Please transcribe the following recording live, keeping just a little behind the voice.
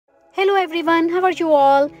Hello everyone, how are you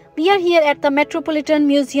all? We are here at the Metropolitan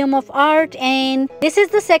Museum of Art and this is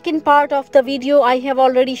the second part of the video. I have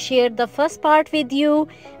already shared the first part with you.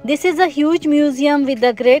 This is a huge museum with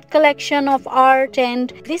a great collection of art,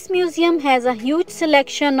 and this museum has a huge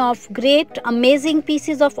selection of great amazing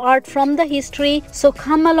pieces of art from the history. So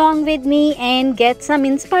come along with me and get some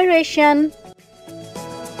inspiration.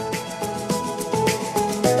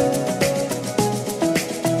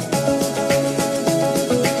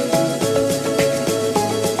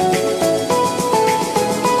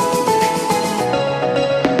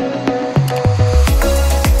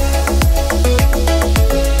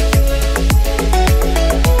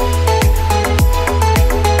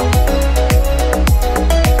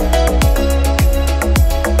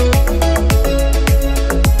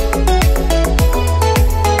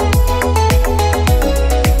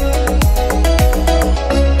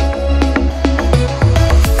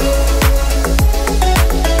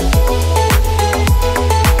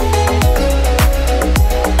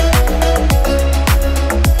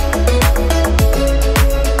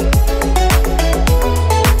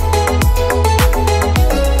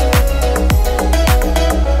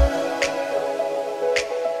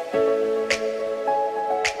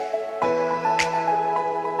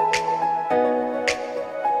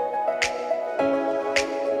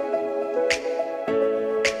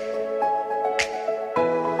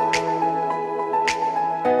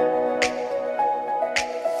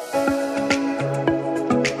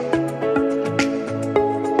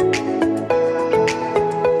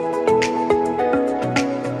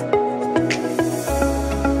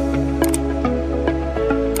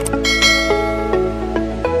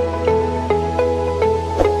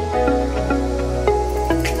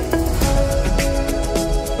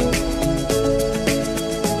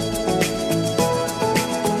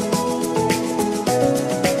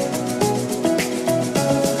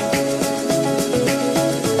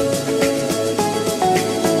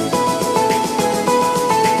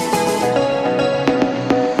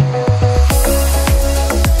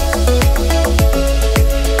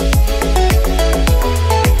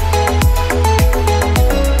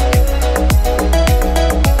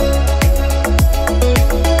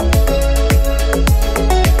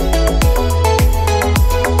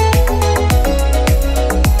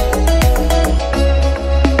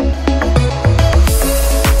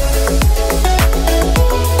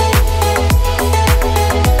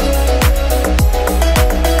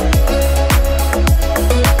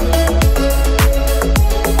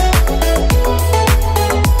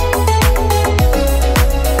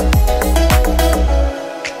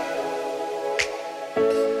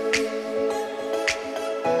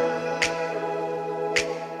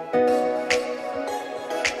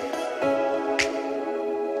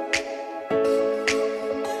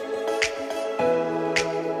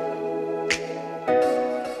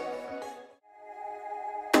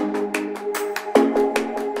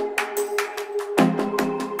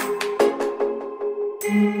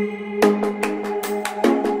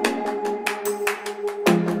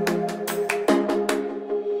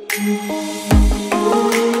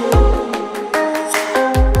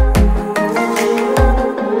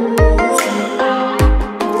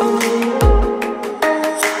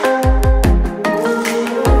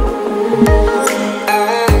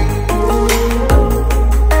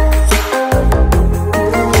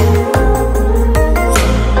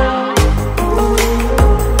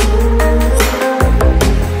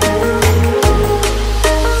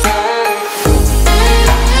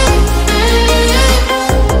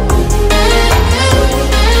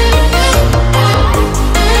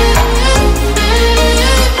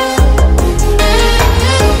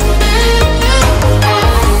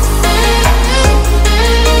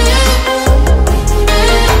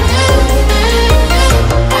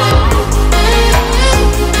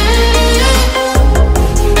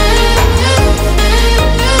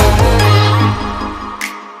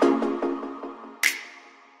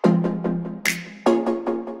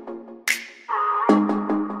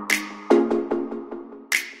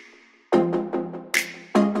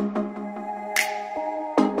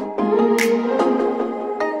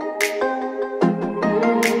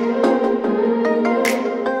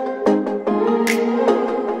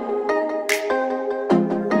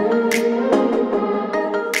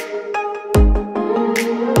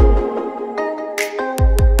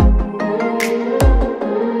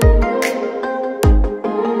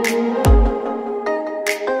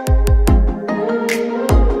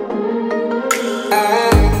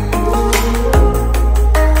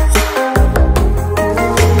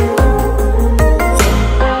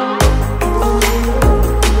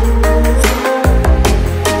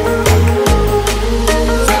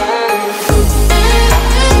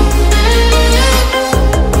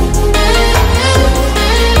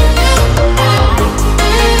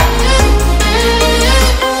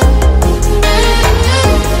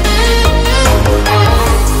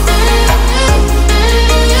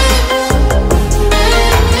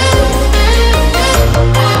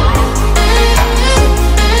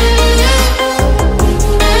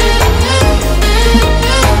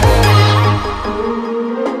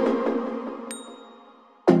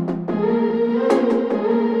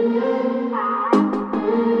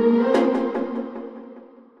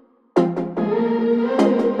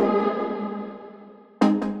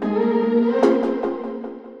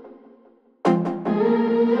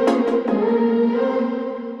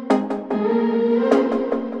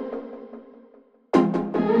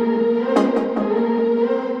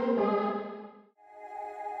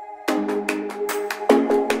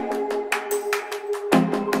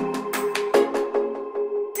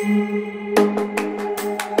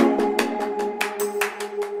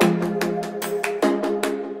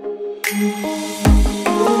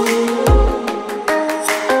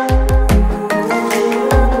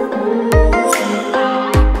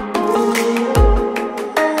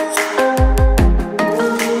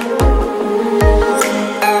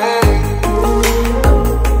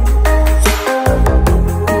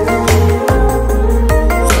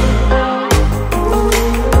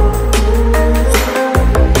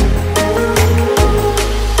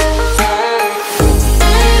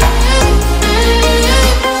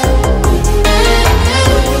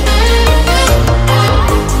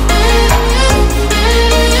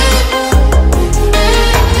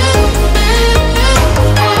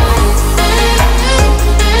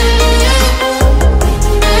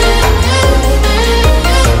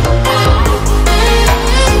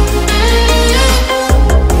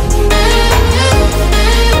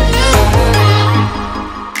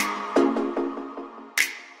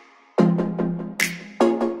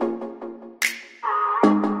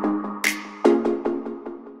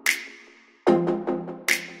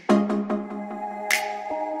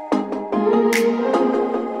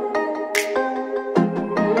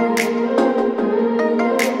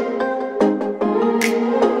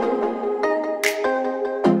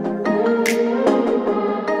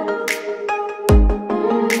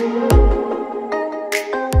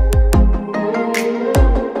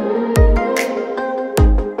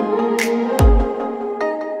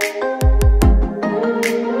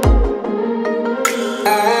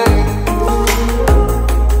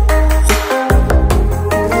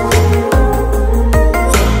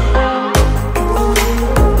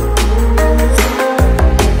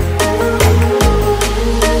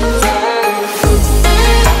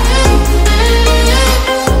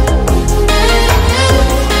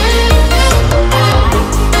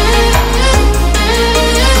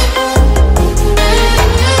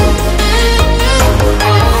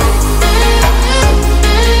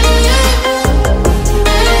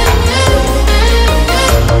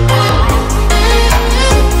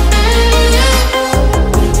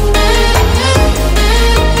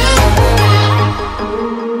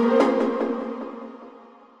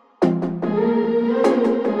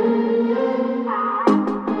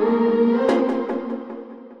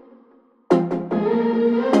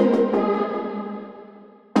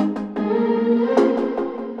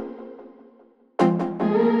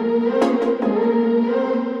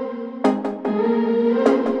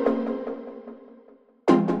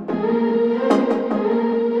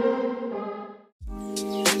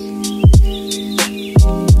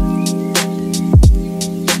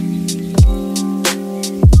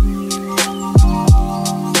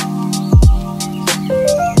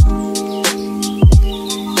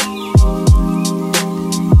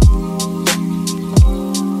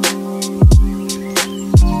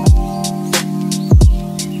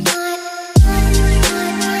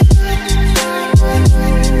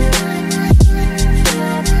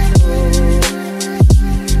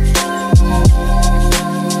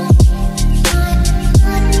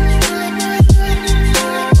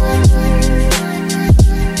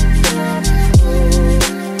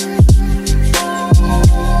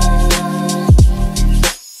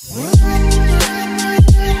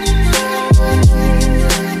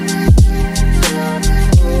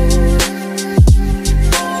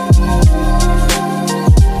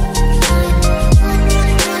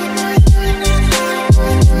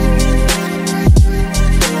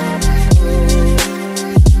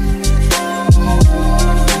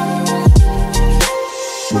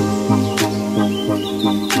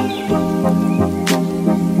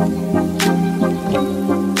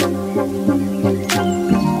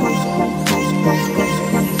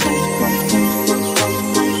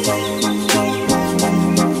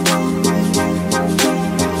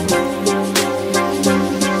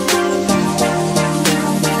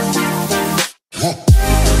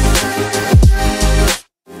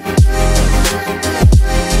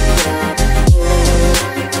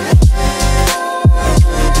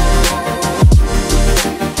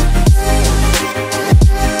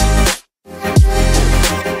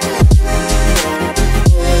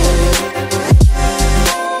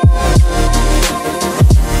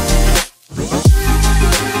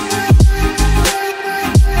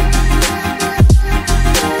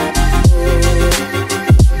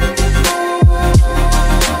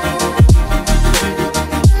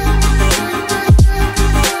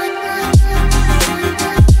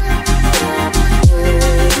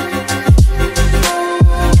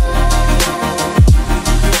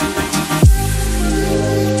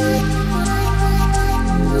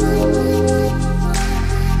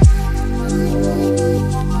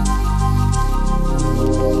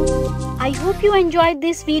 hope you enjoyed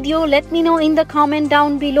this video. Let me know in the comment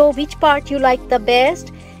down below which part you like the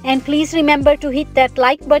best. And please remember to hit that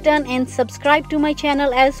like button and subscribe to my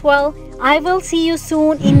channel as well. I will see you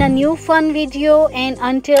soon in a new fun video, and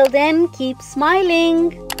until then, keep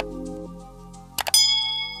smiling.